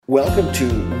Welcome to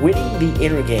Winning the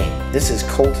Inner Game. This is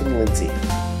Colton Lindsay.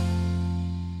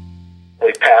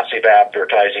 Passive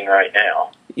advertising right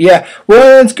now. Yeah,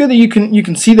 well, it's good that you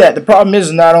can see that. The problem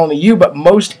is not only you, but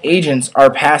most agents are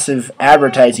passive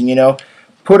advertising. You know,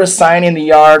 put a sign in the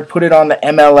yard, put it on the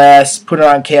MLS, put it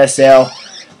on KSL.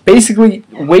 Basically,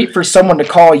 wait for someone to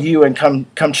call you and come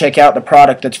check out the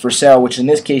product that's for sale, which in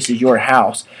this case is your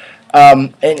house.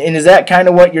 And is that kind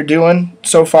of what you're doing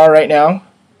so far right now?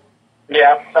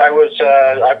 Yeah,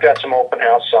 I've got some open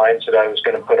house signs that I was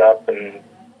going to put up, and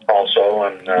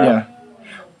yeah.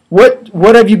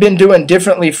 What have you been doing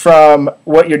differently from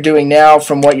what you're doing now,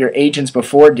 from what your agents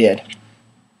before did?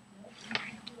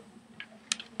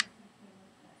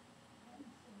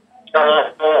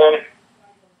 Well,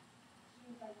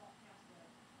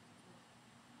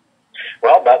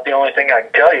 about the only thing I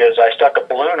can tell you is I stuck a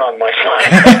balloon on my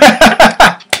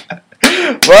sign.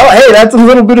 Well, hey, that's a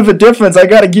little bit of a difference. I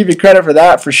got to give you credit for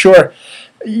that, for sure.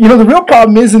 You know, the real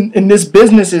problem is in this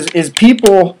business is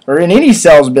people, or in any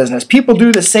sales business, people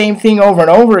do the same thing over and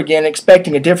over again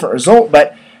expecting a different result.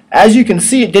 But as you can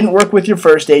see, it didn't work with your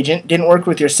first agent, didn't work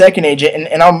with your second agent,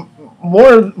 and I'm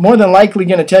more than likely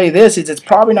going to tell you this, is it's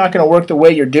probably not going to work the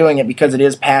way you're doing it because it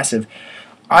is passive.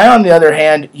 I, on the other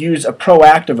hand, use a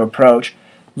proactive approach.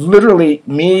 Literally,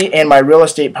 me and my real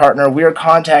estate partner, we are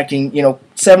contacting,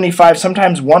 75,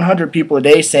 sometimes 100 people a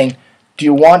day saying, do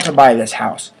you want to buy this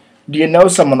house? Do you know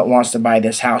someone that wants to buy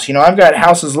this house? I've got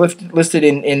houses listed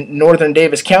in northern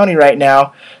Davis County right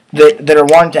now that are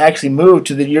wanting to actually move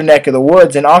to your neck of the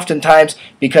woods. And oftentimes,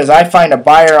 because I find a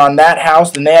buyer on that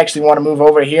house, then they actually want to move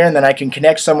over here, and then I can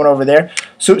connect someone over there.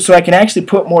 So I can actually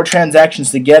put more transactions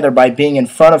together by being in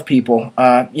front of people,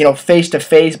 face to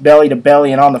face, belly to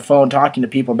belly, and on the phone talking to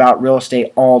people about real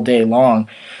estate all day long.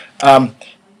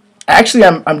 Actually,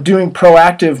 I'm doing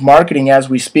proactive marketing as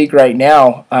we speak right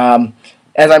now.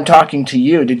 As I'm talking to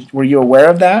you, were you aware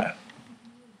of that?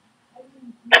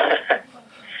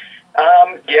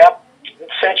 Yeah.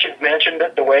 Since you've mentioned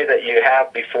it the way that you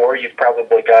have before, you've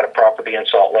probably got a property in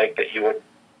Salt Lake that you would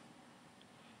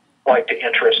like to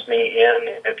interest me in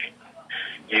if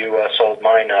you sold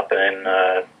mine up in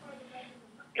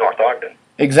North Ogden.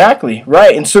 Exactly,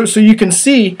 right. And so you can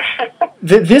see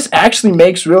that this actually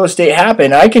makes real estate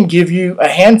happen. I can give you a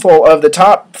handful of the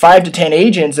top 5 to 10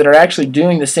 agents that are actually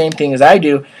doing the same thing as I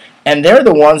do, and they're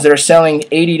the ones that are selling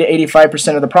 80 to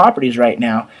 85% of the properties right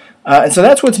now. And so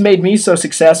that's what's made me so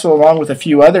successful, along with a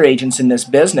few other agents in this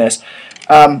business.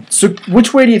 So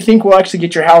which way do you think will actually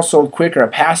get your house sold quicker, a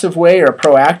passive way or a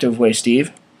proactive way,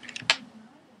 Steve?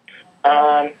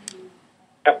 A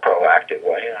proactive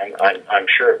way. I'm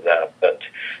sure of that. But,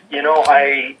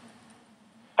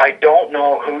 I don't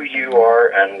know who you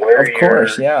are and where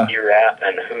you're at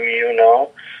and who you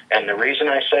know. And the reason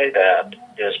I say that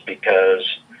is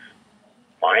because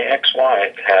my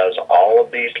ex-wife has all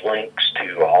of these links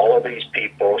to all of these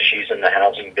people. She's in the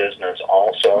housing business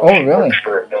also. Oh, really? She works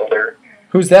for a builder.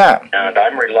 Who's that? And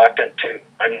I'm reluctant to.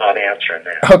 I'm not answering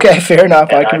that. Okay, fair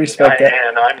enough. I can respect that.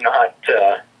 And I'm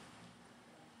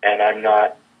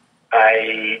not.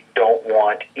 I don't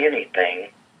want anything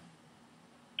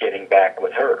getting back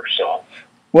with her. So.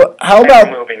 Well, how about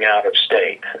I'm moving out of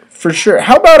state? For sure.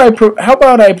 How about I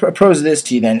propose this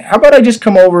to you then? How about I just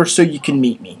come over so you can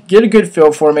meet me, get a good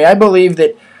feel for me? I believe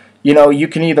that you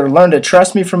can either learn to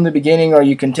trust me from the beginning, or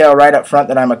you can tell right up front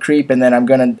that I'm a creep and then I'm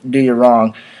going to do you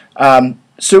wrong.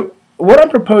 So what I'm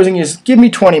proposing is give me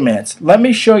 20 minutes. Let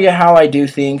me show you how I do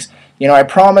things. I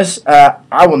promise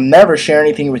I will never share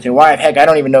anything with your wife. Heck, I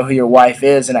don't even know who your wife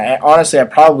is, and honestly I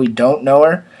probably don't know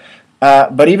her.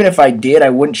 But even if I did, I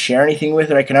wouldn't share anything with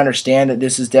her. I can understand that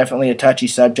this is definitely a touchy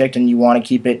subject and you want to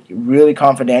keep it really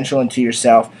confidential and to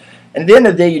yourself. And at the end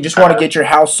of the day, you just want to get your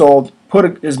house sold,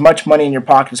 put as much money in your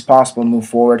pocket as possible and move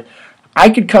forward. I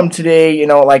could come today,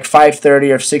 like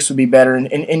 5:30 or 6 would be better,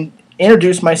 and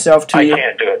introduce myself to you. I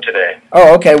can't do it today.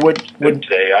 Oh, okay. Would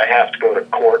today? I have to go to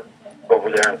court over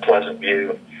there in Pleasant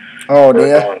View. Oh, do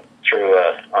you? Going through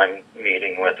I'm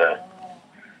meeting with the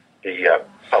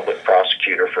public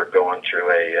prosecutor for going through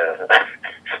a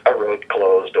road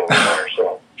closed over there.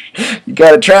 So you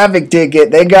got a traffic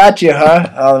ticket. They got you, huh?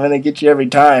 Oh, they get you every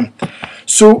time.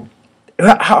 So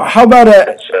how about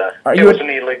it was an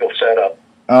illegal setup.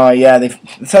 Oh yeah,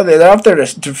 they're out there to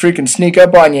freaking sneak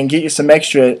up on you and get you some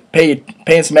extra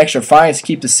paying some extra fines to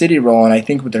keep the city rolling. I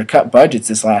think with their cut budgets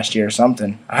this last year or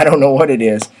something. I don't know what it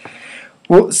is.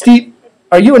 Well, Steve,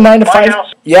 are you a 9 to 5?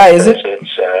 House, yeah, is it?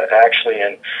 It's actually,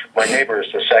 and my neighbor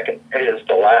is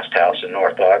the last house in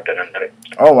North Ogden, and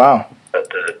oh wow. But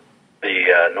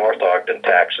the North Ogden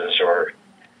taxes are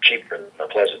cheaper than the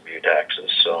Pleasant View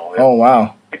taxes. So Oh,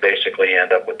 wow. you basically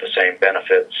end up with the same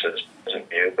benefits as Pleasant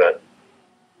View, but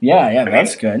Yeah,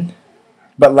 that's good.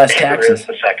 But less taxes.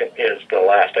 The second is the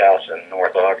last house in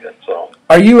North Ogden. So,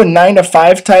 are you a 9 to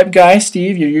 5 type guy,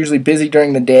 Steve? You're usually busy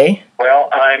during the day? Well,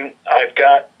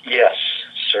 yes,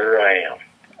 sir, I am.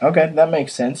 Okay, that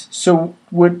makes sense. So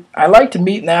would I like to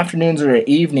meet in the afternoons or at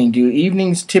evening? Do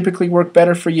evenings typically work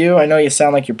better for you? I know you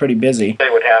sound like you're pretty busy. They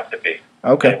would have to be.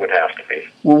 Okay. They would have to be.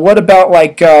 Well, what about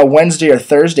like Wednesday or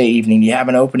Thursday evening? Do you have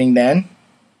an opening then?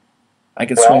 I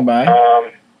could swing by.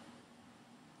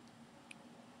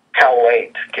 How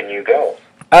late can you go?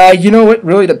 You know, it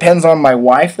really depends on my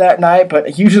wife that night,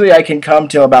 but usually I can come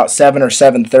till about 7 or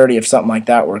 7:30 if something like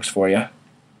that works for you.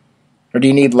 Or do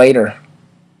you need later?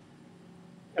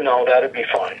 No, that'd be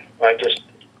fine.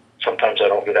 Sometimes I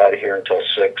don't get out of here until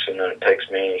 6, and then it takes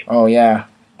me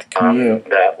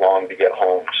that long to get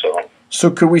home. So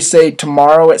could we say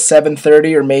tomorrow at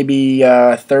 7:30 or maybe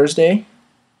Thursday?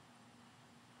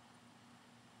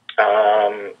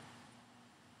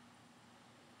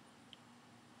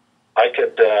 I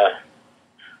could.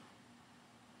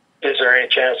 Is there any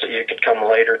chance that you could come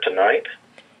later tonight?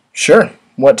 Sure.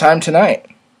 What time tonight?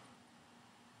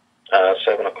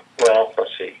 7 o'clock. Well,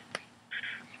 let's see.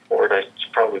 Or I'd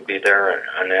probably be there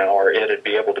an hour. It'd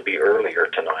be able to be earlier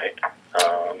tonight.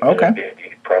 Okay. It'd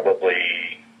be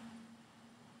probably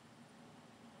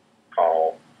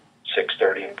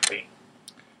 6:30, maybe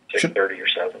 6:30 or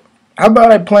 7. How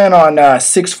about I plan on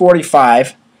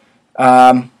 6:45?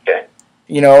 Okay.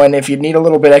 You know, and if you need a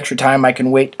little bit extra time, I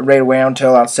can wait right away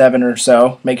until about 7 or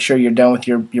so. Make sure you're done with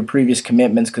your previous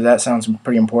commitments because that sounds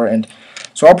pretty important.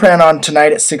 So I'll plan on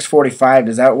tonight at 6:45.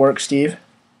 Does that work, Steve?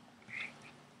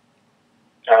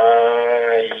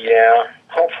 Yeah.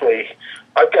 Hopefully,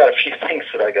 I've got a few things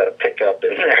that I got to pick up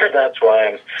in there. That's why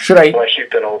I'm. Unless you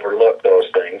can overlook those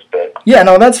things, but. Yeah,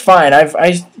 no, that's fine.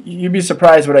 You'd be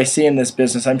surprised what I see in this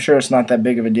business. I'm sure it's not that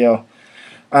big of a deal.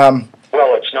 Well,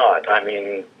 it's not. I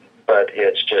mean, but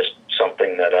it's just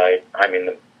something that I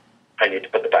need to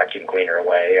put the vacuum cleaner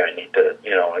away. I need to,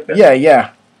 I've been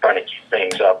trying to keep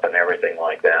things up and everything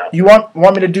like that. You want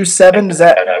me to do 7? Does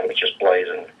that? I was just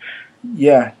blazing.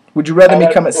 Yeah. Would you rather me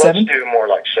come at 7? Let's do more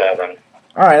like 7.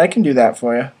 All right, I can do that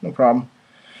for you. No problem.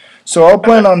 So I'll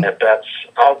plan on. If that's,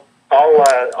 I'll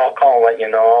call and let you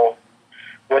know.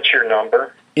 What's your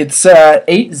number? It's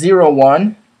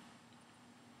 801.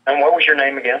 And what was your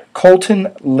name again?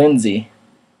 Colton Lindsay.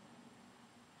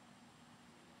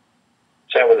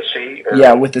 Is that with a C? Or?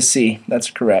 Yeah, with a C.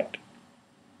 That's correct.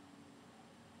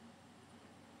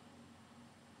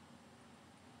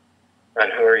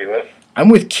 And who are you with? I'm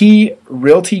with Key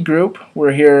Realty Group.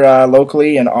 We're here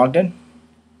locally in Ogden.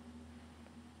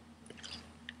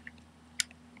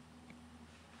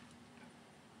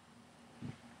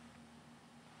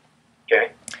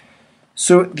 Okay.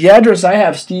 So the address I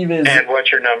have, Steve, is... And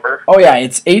what's your number? Oh, yeah,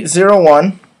 it's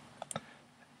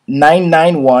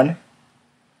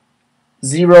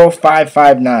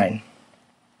 801-991-0559.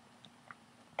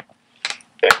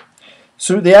 Okay.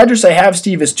 So the address I have,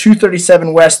 Steve, is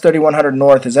 237 West, 3100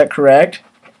 North. Is that correct?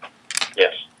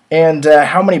 Yes. And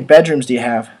how many bedrooms do you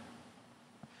have?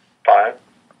 5.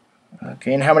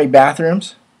 Okay, and how many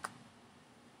bathrooms?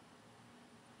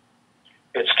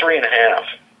 It's 3.5.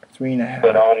 3.5.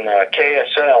 But on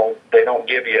KSL, they don't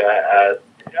give you I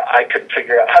couldn't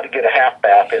figure out how to get a half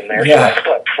bath in there, so I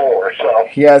slept 4. So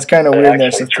yeah, it's kind of weird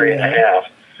there. So 3.5.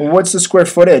 Well, what's the square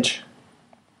footage?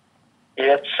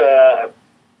 It's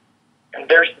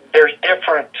there's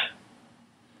different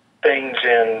things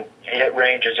in. It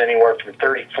ranges anywhere from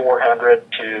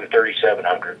 3,400 to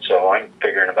 3,700. So I'm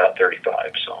figuring about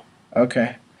 35. So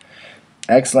okay,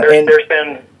 excellent. There's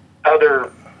been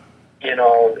other,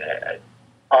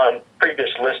 on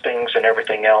previous listings and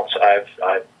everything else, I've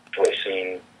really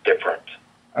seen different.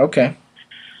 Okay,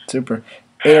 super.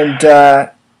 And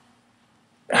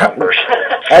numbers.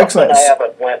 Excellent. I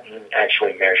haven't went and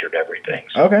actually measured everything.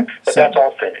 So. Okay, but that's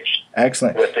all finished.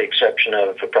 Excellent. With the exception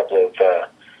of a couple of,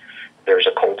 there's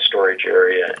a cold storage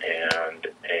area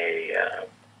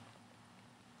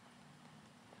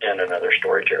and another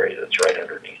storage area that's right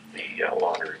underneath the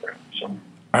laundry room. So.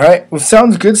 All right. Well,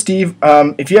 sounds good, Steve.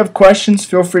 If you have questions,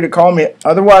 feel free to call me.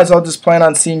 Otherwise, I'll just plan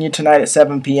on seeing you tonight at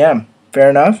 7 p.m. Fair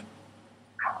enough?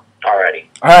 Alrighty.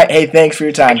 All right. Hey, thanks for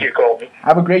your time. Thank you, Colton.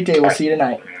 Have a great day. We'll see you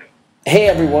tonight. Hey,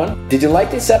 everyone. Did you like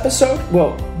this episode?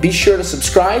 Well, be sure to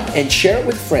subscribe and share it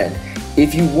with a friend.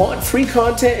 If you want free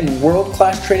content and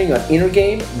world-class training on inner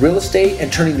game, real estate,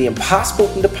 and turning the impossible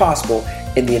into possible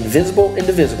and the invisible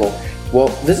into visible, well,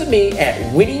 visit me at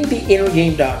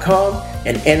winningtheinnergame.com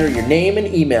and enter your name and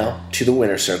email to the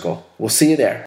winner's circle. We'll see you there.